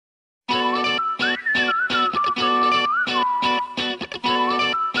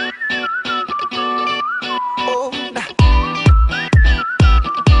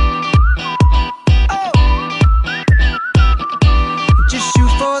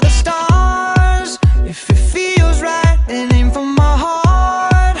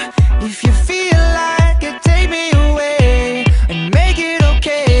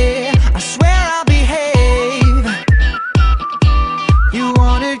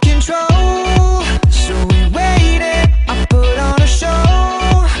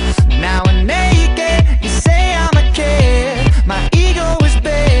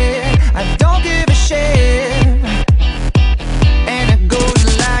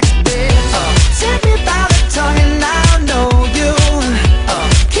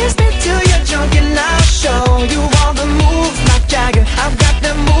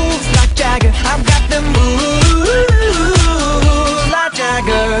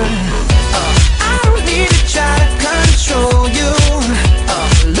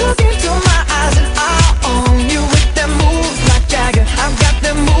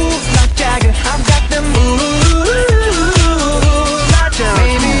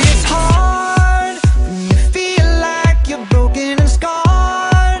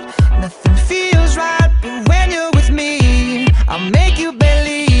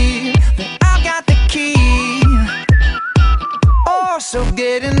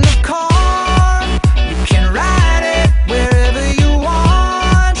get in the car, you can ride it wherever you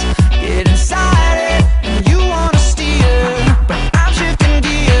want. Get inside it and you wanna steer, but I'm shifting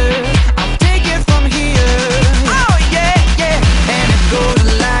gears, I'll take it from here. Oh yeah, yeah, and it goes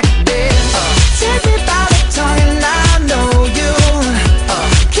like this. Take me by the tongue and I know you.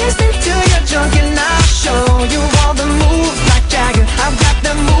 Kiss me till you're drunk and I'll show you all the moves like Jagger. I've got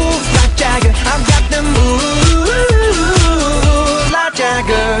the moves like Jagger. I've got the moves like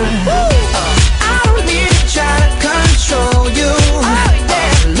Jagger. I don't need to try to control you.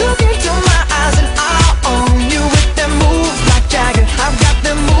 Look into my eyes and I'll own you with them moves like Jagger. I've got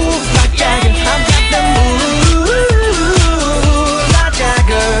the moves like Jagger. I've got the moves like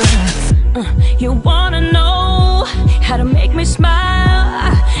Jagger. You wanna know how to make me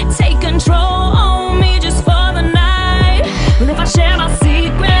smile? Take control on me just for the night. Well, if I share my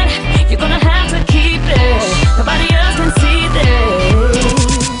secret, you're gonna have to keep it. Nobody else can see this.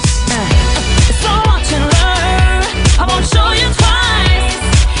 So watch and learn. I won't show you twice.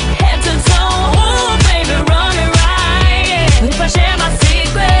 Head to toe, ooh, baby, run it right. But if I share my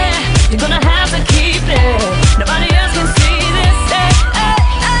secret, you're gonna have to keep it. Nobody else can see this.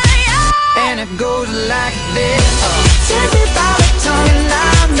 And it goes like this. Take me by the tongue and I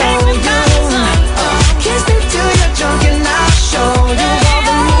know you. Kiss me till you're drunk and I'll show you all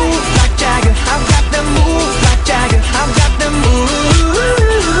the moves like Jagger. I've got the moves like Jagger. I've got the moves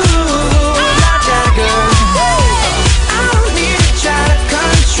like Jagger. I don't need to try to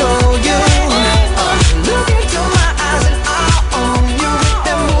control you. Look into my eyes and I'll own you with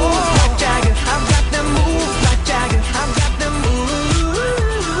the moves like Jagger. I've got the moves like Jagger. I've got the moves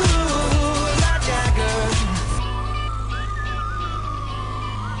like Jagger.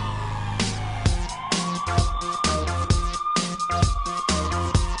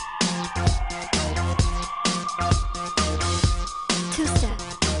 Two-step,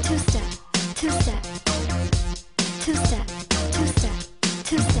 two-step, two-step, two-step, two-step,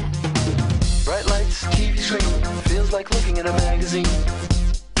 two-step. Bright lights, TV screen, feels like looking at a magazine.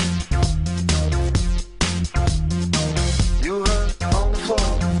 You hurt on the floor,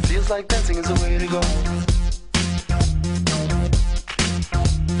 feels like dancing is the way to go.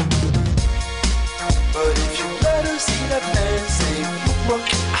 But if you let her see that man say, look,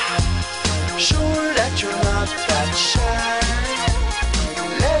 show her that you're not that shy.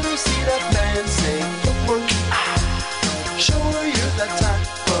 Let her see that man say, look, show her you're that type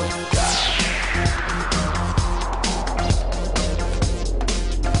of guy.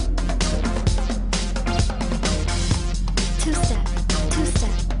 Two-step,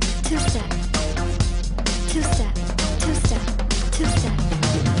 two-step, two-step, two-step, two-step, two-step.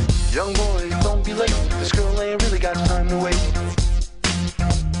 Young boy, don't be late. This girl ain't really got time to wait.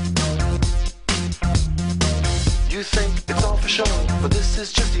 You think it's all for show, but this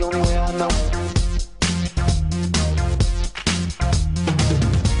is just the only way I know.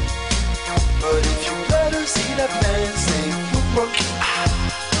 But if you let her see that man say, look,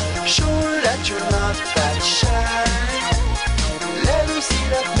 show her that you're not that shy. Let her see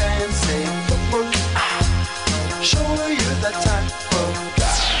that man say, look, show her you're that type of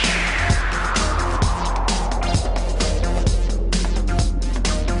guy.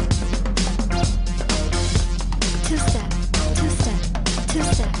 Two-step, two-step,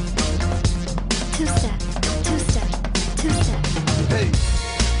 two-step, two-step, two-step, two-step. Hey,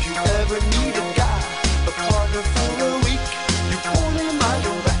 if you ever need a guy, a partner for a week, you point in my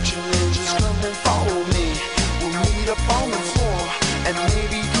direction and just come and follow me. We'll meet up on the floor and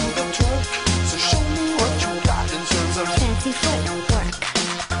maybe do the twerk. So show me what you got in terms of Fancy footwork,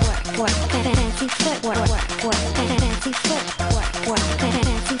 work, work, fancy footwork, work, work, fancy footwork, work,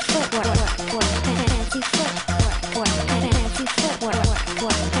 fancy footwork, work, work, fancy footwork, work, fancy footwork, work,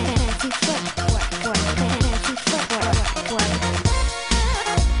 work, fancy footwork, work, fancy footwork, work.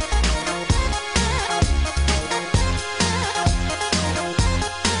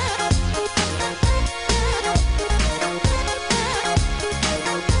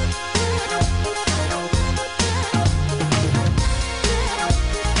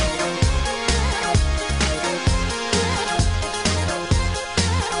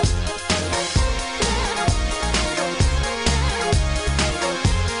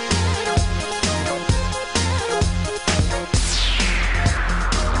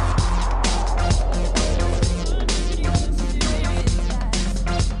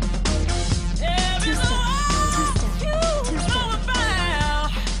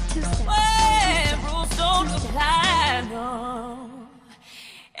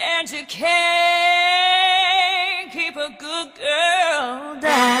 And you can't keep a good girl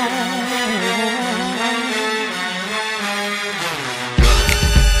down.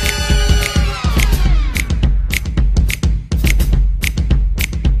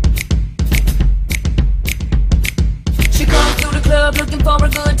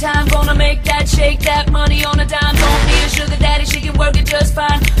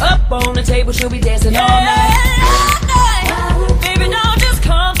 up on the table, she'll be dancing all night. Baby, now just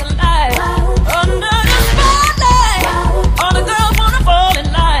come to life. Under the spotlight, all the girls wanna fall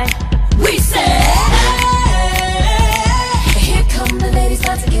in line. We say, here come the ladies,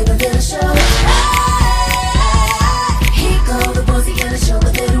 about to give a little show. Here go the boys, he gonna show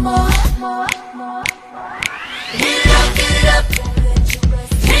a little more. Get it up, get it up.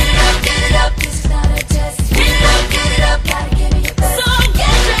 Get it up, get it up. This is not a test. Get it up, get it up. Gotta give me your best. so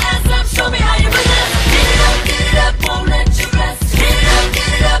get your ass up, show me how you resist. Get it up, get it up. Won't let you rest. Get it up,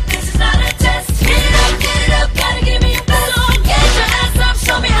 get it up. This is not a test. Get it up, get it up. Gotta give me your best. So get your ass up,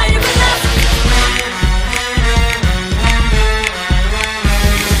 show me how you resist.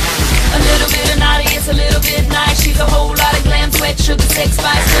 A little bit of naughty, it's a little bit nice. She's a whole lot of glam, sweat, sugar, sex,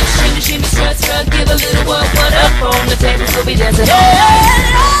 spice. Shimmy, shimmy, strut, strut, give a little what up on the table, she'll be dancing all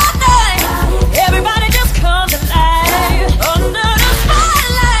night. Everybody just come to life. Under the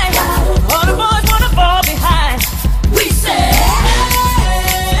spotlight, all the boys wanna fall behind. We say,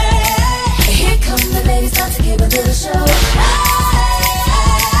 here come the ladies, about to give a little show.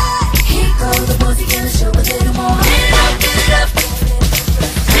 Here go the boys, he gonna show a little more. Get it up, get it up.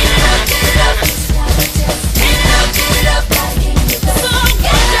 Get it up, get it up. This is not a test. Get it up, get it up. Gotta give me your best. so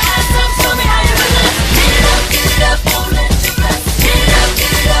get your ass up, show me how you resist. Get it up, get it up. Won't let you rest. Get it up,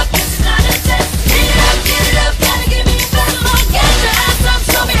 get it up. This is not a test. Get it up, get it up. Gotta give me your best. So get your ass up,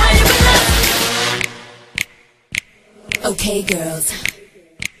 show me how you resist. Okay, girls,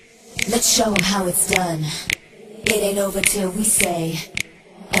 let's show them how it's done. It ain't over till we say,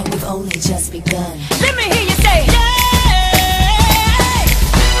 and we've only just begun. Let me hear you say, yeah.